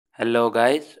Hello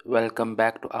guys, welcome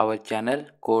back to our channel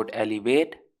Code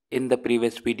Elevate. In the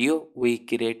previous video, we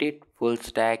created full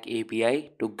stack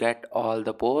API to get all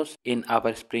the posts in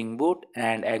our Spring Boot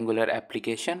and Angular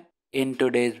application. In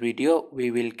today's video,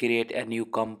 we will create a new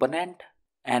component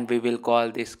and we will call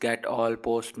this get all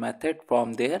post method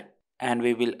from there, and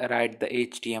we will write the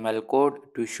HTML code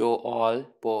to show all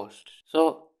posts.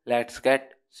 So let's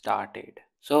get started.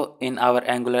 So in our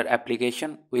Angular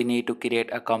application, we need to create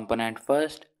a component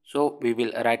first. So we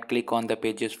will right click on the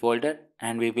pages folder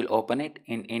and we will open it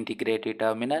in integrated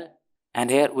terminal. And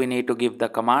here we need to give the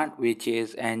command which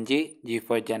is ng, g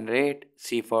for generate,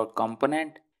 c for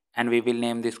component, and we will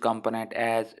name this component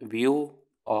as view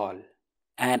all.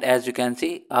 And as you can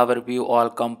see, our view all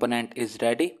component is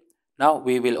ready. Now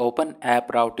we will open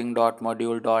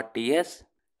app.routing.module.ts,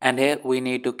 and here we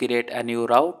need to create a new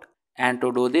route. And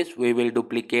to do this, we will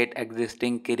duplicate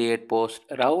existing create post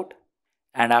route.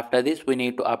 And after this, we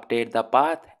need to update the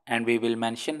path and we will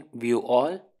mention view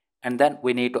all. And then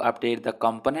we need to update the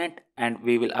component and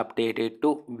we will update it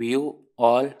to view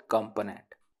all component.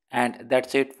 And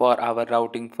that's it for our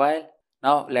routing file.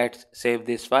 Now let's save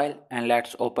this file and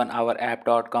let's open our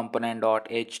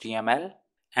app.component.html.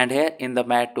 And here in the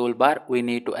mat toolbar, we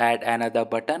need to add another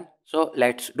button. So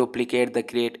let's duplicate the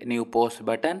create new post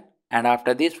button. And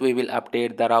after this, we will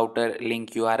update the router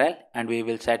link URL and we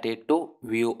will set it to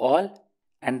view all.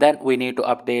 And then we need to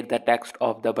update the text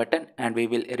of the button and we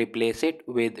will replace it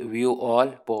with view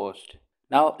all post.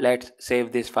 Now let's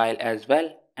save this file as well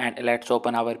and let's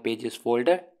open our pages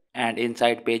folder, and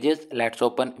inside pages let's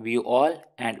open view all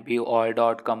and view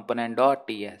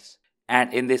all.component.ts.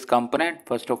 And in this component,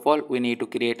 first of all we need to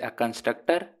create a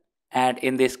constructor, and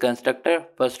in this constructor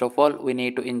first of all we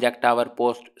need to inject our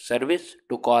post service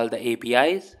to call the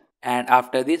APIs, and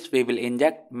after this we will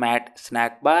inject mat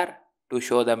snack bar to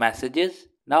show the messages.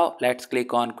 Now let's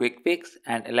click on quick fix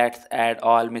and let's add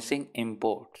all missing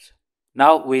imports.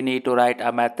 Now we need to write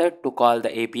a method to call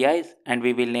the APIs and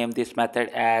we will name this method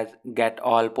as get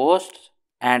all posts,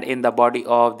 and in the body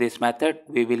of this method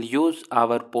we will use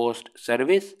our post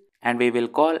service and we will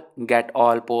call get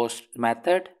all posts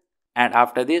method. And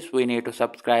after this we need to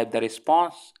subscribe the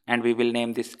response and we will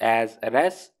name this as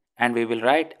res and we will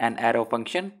write an arrow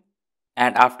function.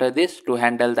 And after this, to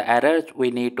handle the errors,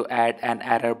 we need to add an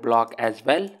error block as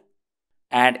well.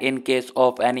 And in case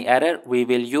of any error, we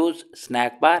will use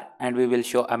snack bar and we will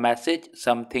show a message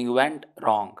something went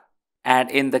wrong. And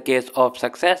in the case of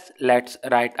success, let's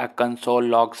write a console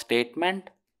log statement.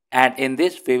 And in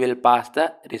this, we will pass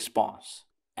the response.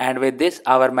 And with this,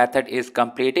 our method is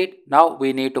completed. Now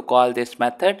we need to call this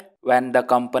method when the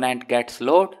component gets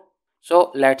load.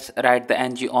 So let's write the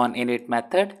ng on init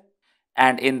method.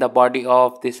 And in the body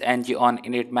of this ng on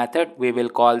init method, we will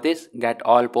call this get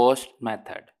all post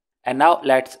method. And now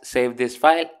let's save this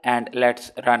file and let's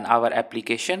run our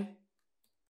application.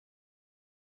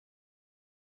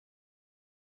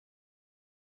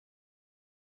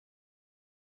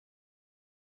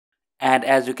 And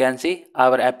as you can see,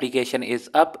 our application is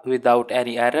up without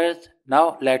any errors.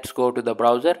 Now let's go to the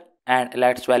browser and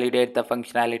let's validate the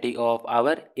functionality of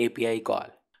our API call.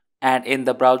 And in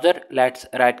the browser, let's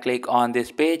right click on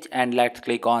this page and let's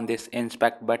click on this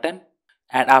inspect button.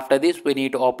 And after this, we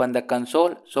need to open the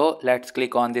console. So let's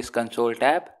click on this console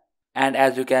tab. And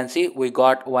as you can see, we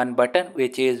got one button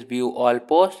which is view all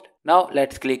post. Now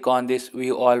let's click on this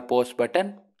view all post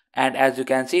button. And as you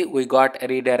can see, we got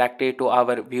redirected to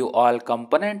our view all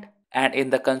component. And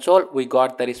in the console, we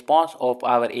got the response of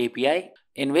our API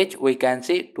in which we can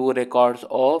see 2 records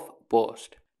of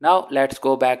post. Now let's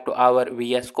go back to our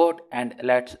VS Code and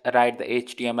let's write the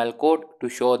HTML code to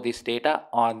show this data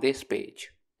on this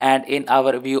page. And in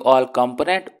our view all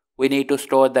component, we need to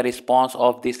store the response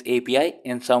of this API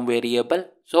in some variable.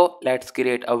 So let's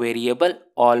create a variable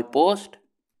all post.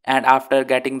 And after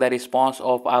getting the response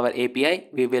of our API,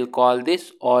 we will call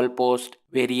this all post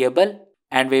variable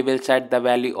and we will set the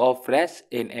value of res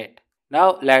in it.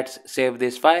 Now let's save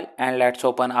this file and let's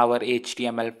open our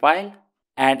HTML file.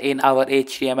 And in our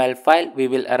HTML file, we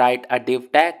will write a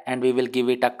div tag and we will give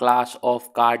it a class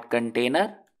of card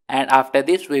container. And after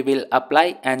this, we will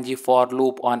apply ng for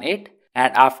loop on it.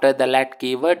 And after the let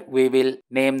keyword, we will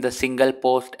name the single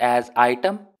post as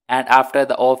item. And after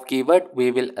the of keyword,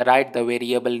 we will write the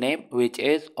variable name which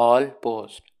is all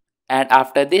post. And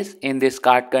after this, in this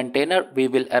card container, we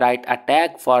will write a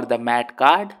tag for the mat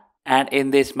card. And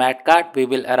in this mat card, we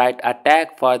will write a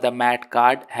tag for the mat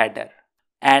card header.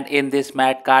 And in this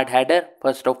mat card header,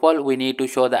 first of all, we need to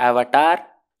show the avatar.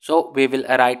 So we will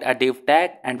write a div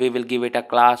tag and we will give it a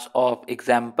class of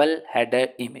example header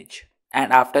image.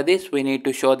 And after this we need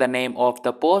to show the name of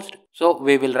the post. So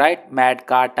we will write mad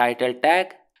cart title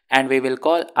tag and we will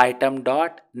call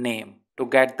item.name to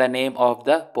get the name of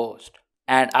the post.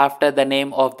 And after the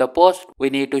name of the post we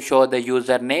need to show the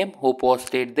username who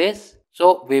posted this.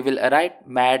 So we will write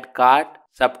mad cart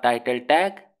subtitle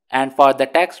tag, and for the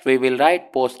text we will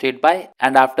write posted by,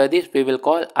 and after this we will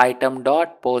call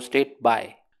item.posted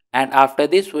by. And after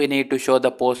this we need to show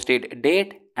the posted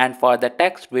date, and for the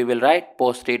text we will write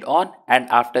posted on, and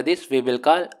after this we will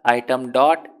call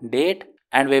item.date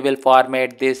and we will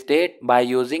format this date by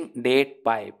using date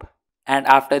pipe. And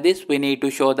after this we need to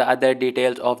show the other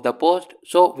details of the post.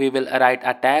 So we will write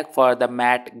a tag for the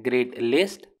mat grid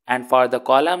list, and for the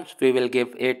columns we will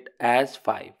give it as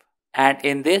 5. And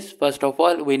in this, first of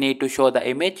all we need to show the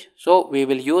image. So we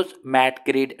will use mat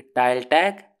grid tile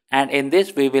tag, and in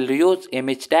this we will use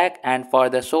image tag, and for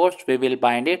the source we will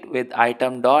bind it with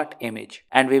item.image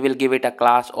and we will give it a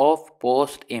class of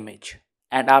post image.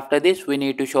 And after this we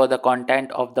need to show the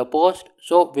content of the post.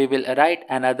 So we will write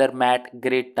another mat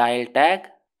grid tile tag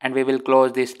and we will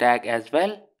close this tag as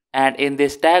well. And in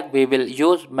this tag we will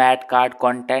use mat card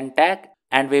content tag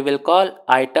and we will call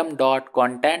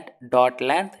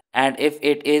item.content.length, and if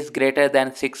it is greater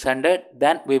than 600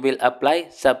 then we will apply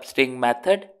substring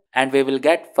method and we will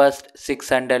get first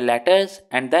 600 letters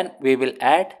and then we will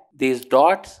add these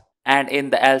dots, and in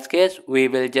the else case we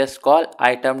will just call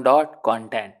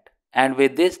item.content. And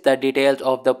with this the details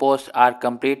of the post are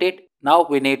completed. Now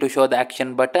we need to show the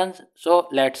action buttons. So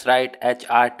let's write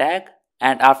HR tag,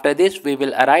 and after this we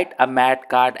will write a mat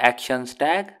card actions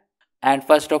tag. And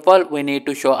first of all we need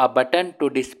to show a button to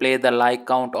display the like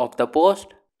count of the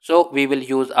post. So we will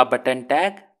use a button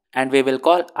tag and we will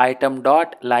call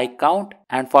item.like count,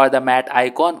 and for the mat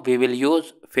icon we will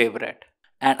use favorite.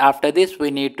 And after this we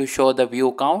need to show the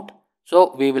view count.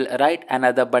 So we will write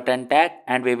another button tag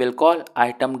and we will call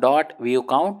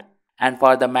item.viewCount, and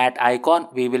for the mat icon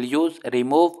we will use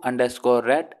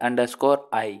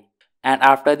remove_red_I. And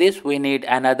after this we need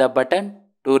another button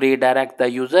to redirect the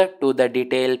user to the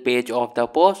detail page of the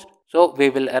post. So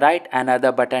we will write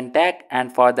another button tag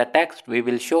and for the text we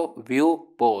will show view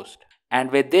post. And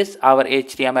with this our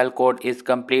HTML code is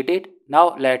completed.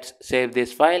 Now let's save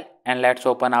this file and let's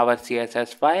open our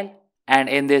CSS file. And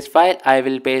in this file I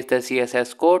will paste the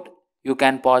CSS code. You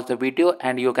can pause the video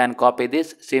and you can copy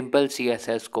this simple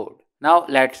CSS code. Now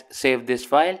let's save this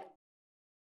file.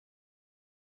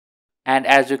 And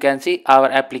as you can see our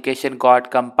application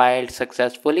got compiled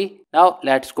successfully. Now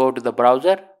let's go to the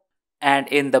browser, and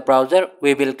in the browser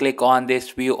we will click on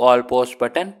this view all post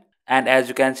button, and as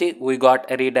you can see we got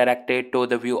redirected to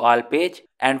the view all page,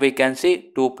 and we can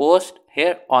see two posts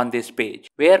here on this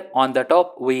page, where on the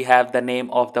top we have the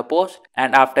name of the post,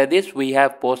 and after this we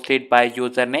have posted by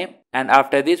username, and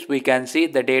after this we can see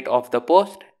the date of the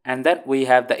post, and then we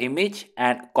have the image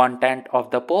and content of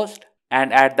the post,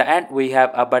 and at the end we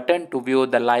have a button to view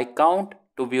the like count,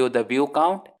 to view the view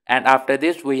count, and after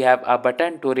this we have a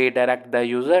button to redirect the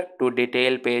user to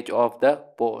detail page of the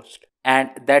post. And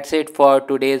that's it for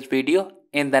today's video.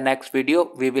 In the next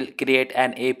video we will create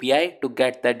an API to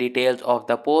get the details of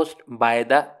the post by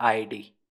the ID.